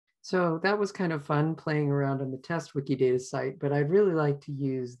So that was kind of fun playing around on the test Wikidata site, but I'd really like to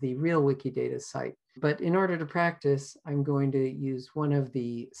use the real Wikidata site. But in order to practice, I'm going to use one of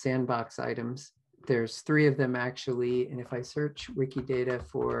the sandbox items. There's 3 of them actually, and if I search Wikidata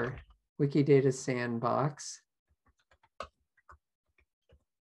for Wikidata Sandbox,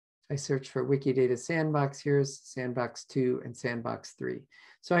 I search for Wikidata Sandbox, here's Sandbox 2 and Sandbox 3.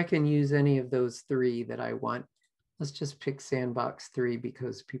 So I can use any of those 3 that I want. Let's just pick Sandbox 3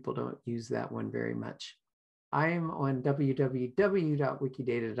 because people don't use that one very much. I'm on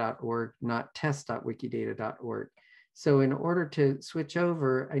www.wikidata.org, not test.wikidata.org. So in order to switch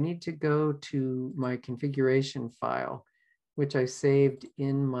over, I need to go to my configuration file, which I saved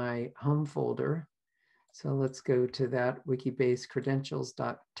in my home folder. So let's go to that, wikibase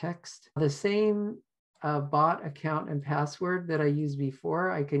credentials.txt. The same bot account and password that I used before,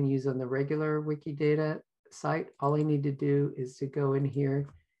 I can use on the regular Wikidata site. All I need to do is to go in here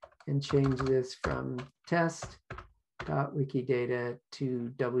and change this from test.wikidata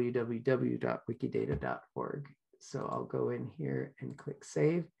to www.wikidata.org. So I'll go in here and click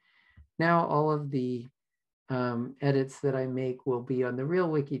save. Now all of the edits that I make will be on the real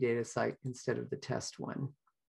Wikidata site instead of the test one.